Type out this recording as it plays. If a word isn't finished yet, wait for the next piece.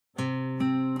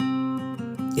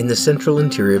In the central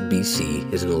interior of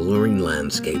BC is an alluring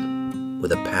landscape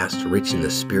with a past rich in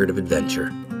the spirit of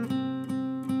adventure.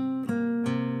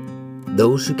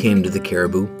 Those who came to the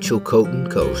Cariboo,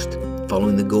 Chilcotin coast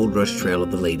following the gold rush trail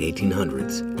of the late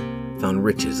 1800s found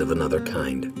riches of another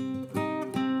kind.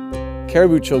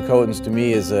 Cariboo Chilcotins to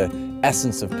me is an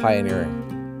essence of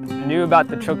pioneering. I knew about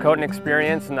the Chilcotin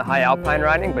experience and the high alpine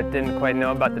riding, but didn't quite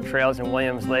know about the trails in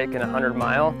Williams Lake and 100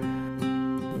 Mile.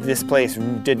 This place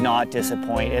did not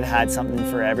disappoint. It had something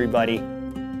for everybody.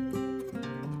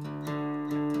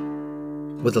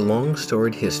 With a long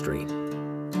storied history,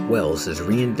 Wells has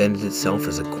reinvented itself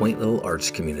as a quaint little arts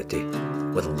community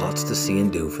with lots to see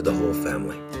and do for the whole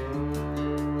family.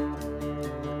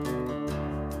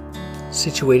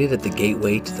 Situated at the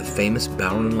gateway to the famous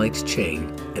Bowron Lakes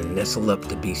chain and nestled up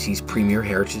to BC's premier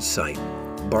heritage site,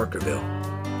 Barkerville,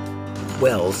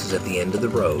 Wells is at the end of the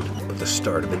road but the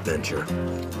start of adventure.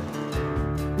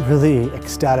 Really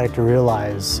ecstatic to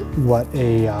realize what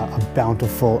a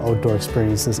bountiful outdoor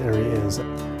experience this area is.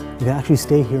 You can actually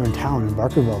stay here in town in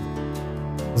Barkerville.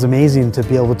 It was amazing to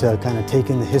be able to kind of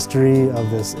take in the history of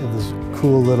this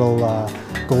cool little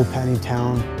gold panning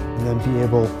town and then be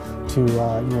able to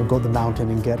go to the mountain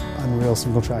and get unreal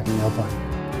single tracking alpine.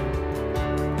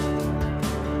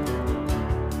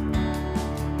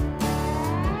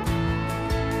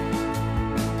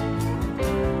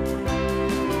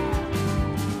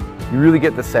 You really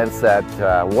get the sense that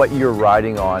what you're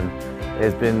riding on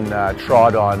has been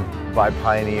trod on by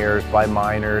pioneers, by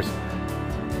miners.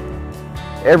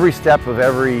 Every step of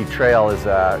every trail is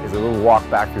a little walk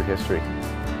back through history.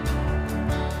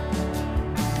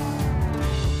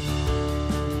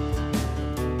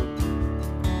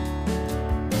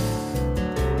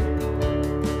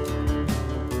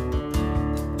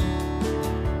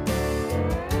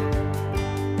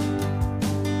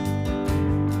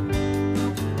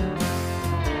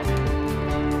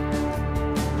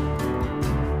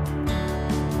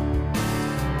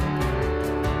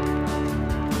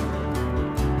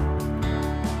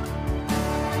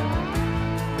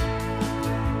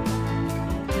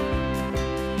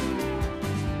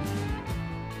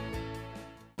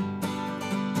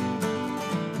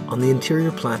 On the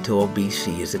interior plateau of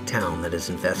BC is a town that has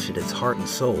invested its heart and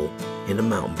soul into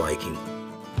mountain biking.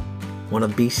 One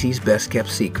of BC's best kept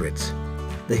secrets,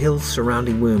 the hills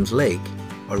surrounding Williams Lake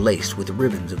are laced with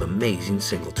ribbons of amazing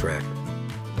single track.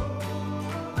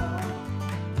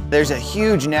 There's a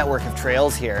huge network of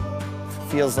trails here. It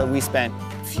feels like we spent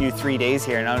a few 3 days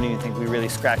here and I don't even think we really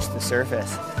scratched the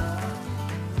surface.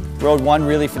 Rode one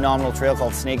really phenomenal trail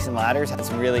called Snakes and Ladders, had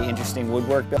some really interesting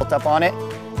woodwork built up on it.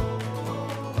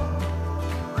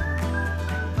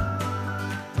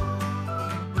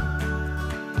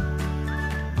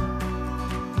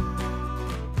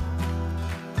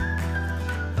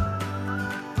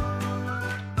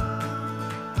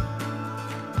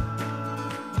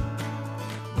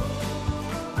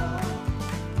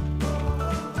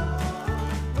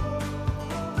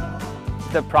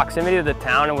 The proximity to the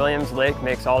town and Williams Lake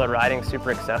makes all the riding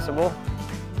super accessible.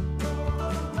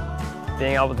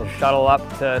 Being able to shuttle up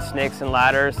to Snakes and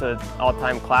Ladders, an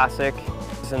all-time classic,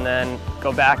 and then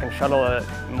go back and shuttle a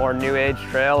more new age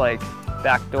trail like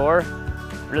Backdoor,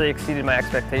 really exceeded my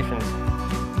expectations.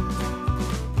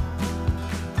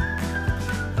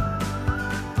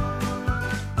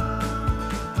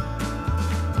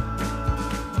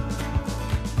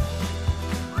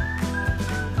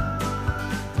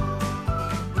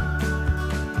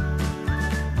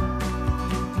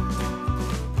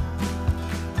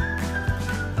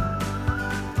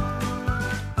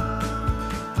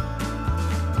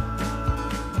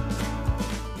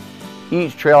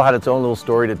 Each trail had its own little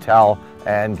story to tell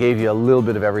and gave you a little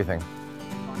bit of everything.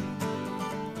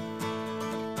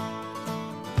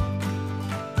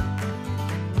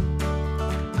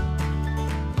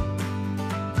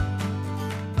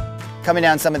 Coming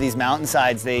down some of these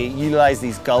mountainsides, they utilize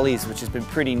these gullies, which has been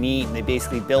pretty neat, and they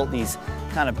basically built these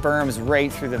kind of berms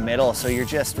right through the middle, so you're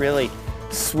just really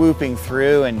swooping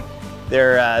through, and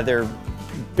they're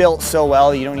built so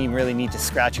well you don't even really need to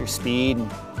scratch your speed.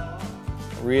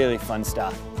 Really fun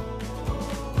stuff.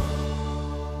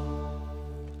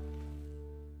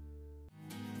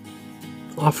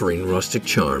 Offering rustic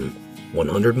charm,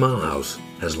 100 Mile House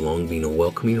has long been a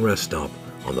welcoming rest stop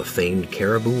on the famed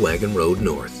Cariboo Wagon Road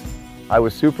North. I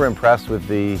was super impressed with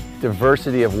the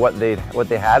diversity of what they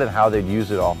had and how they'd use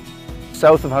it all.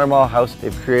 South of 100 Mile House,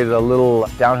 they've created a little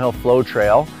downhill flow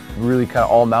trail, really kind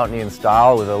of all mountainy in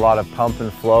style with a lot of pump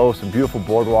and flow, some beautiful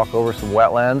boardwalk over some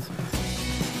wetlands.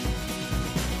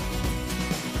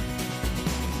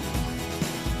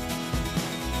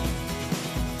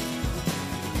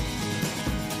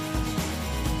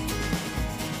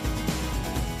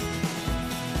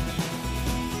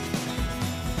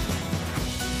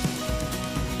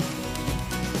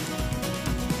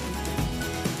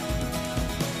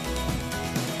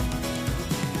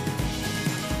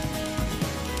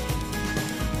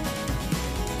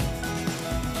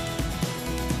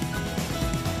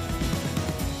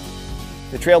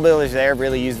 trail builders there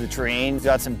really used the terrain. We've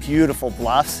got some beautiful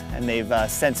bluffs, and they've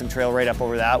sent some trail right up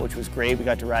over that, which was great. We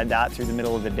got to ride that through the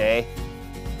middle of the day.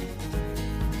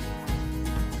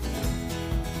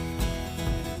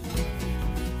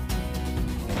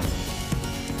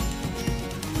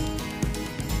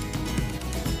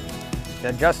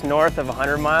 Now, just north of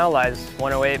 100 Mile lies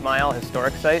 108 Mile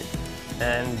Historic Site,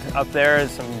 and up there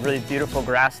is some really beautiful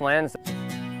grasslands.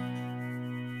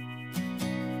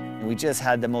 We just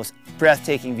had the most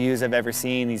breathtaking views I've ever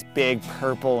seen, these big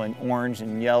purple and orange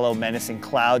and yellow menacing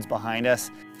clouds behind us.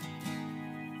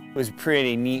 It was a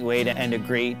pretty neat way to end a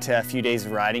great few days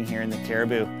of riding here in the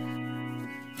Cariboo.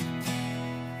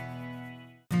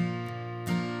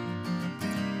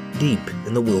 Deep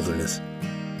in the wilderness,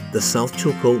 the South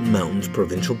Chilcotin Mountains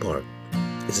Provincial Park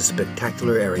is a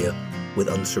spectacular area with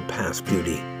unsurpassed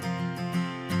beauty,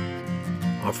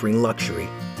 offering luxury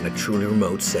in a truly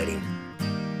remote setting.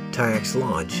 Tayak's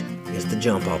Lodge is the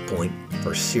jump-off point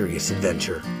for serious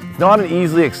adventure. It's not an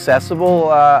easily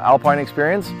accessible alpine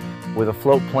experience with a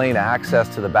float plane access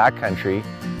to the backcountry,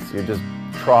 so you're just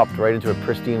dropped right into a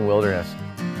pristine wilderness.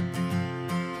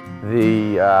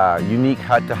 The unique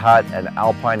hut-to-hut and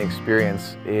alpine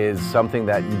experience is something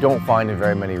that you don't find in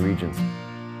very many regions.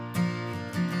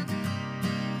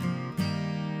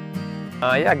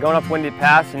 Yeah, going up Windy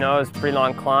Pass, you know, it's a pretty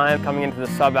long climb. Coming into the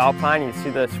subalpine, you see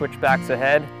the switchbacks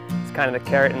ahead. It's kind of the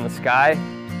carrot in the sky.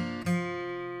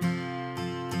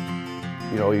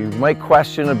 You know, you might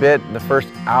question a bit in the first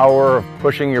hour of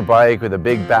pushing your bike with a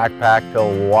big backpack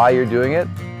pill why you're doing it,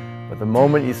 but the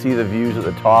moment you see the views at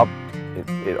the top,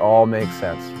 it all makes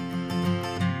sense.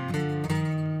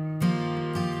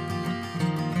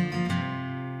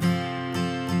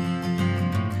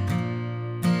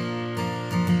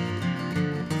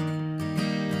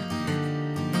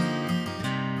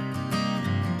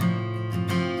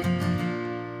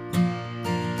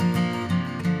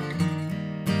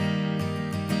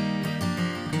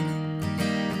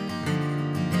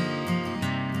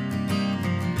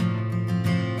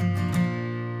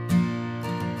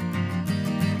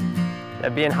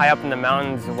 Being high up in the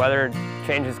mountains, the weather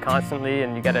changes constantly,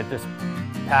 and you gotta just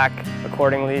pack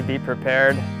accordingly, be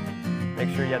prepared, make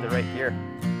sure you have the right gear.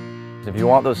 If you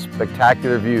want those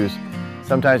spectacular views,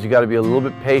 sometimes you gotta be a little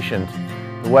bit patient.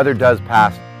 The weather does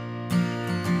pass.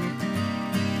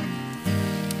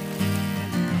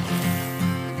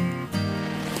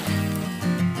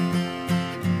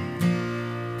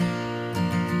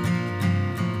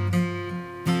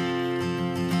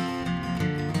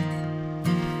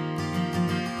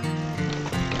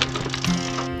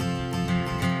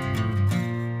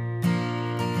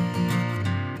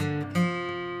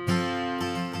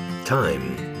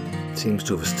 Time seems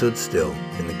to have stood still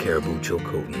in the Cariboo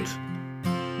Chilcotins.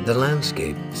 The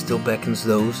landscape still beckons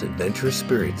those adventurous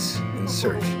spirits in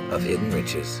search of hidden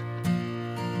riches.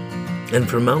 And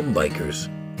for mountain bikers,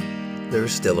 there are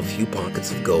still a few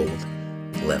pockets of gold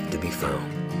left to be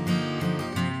found.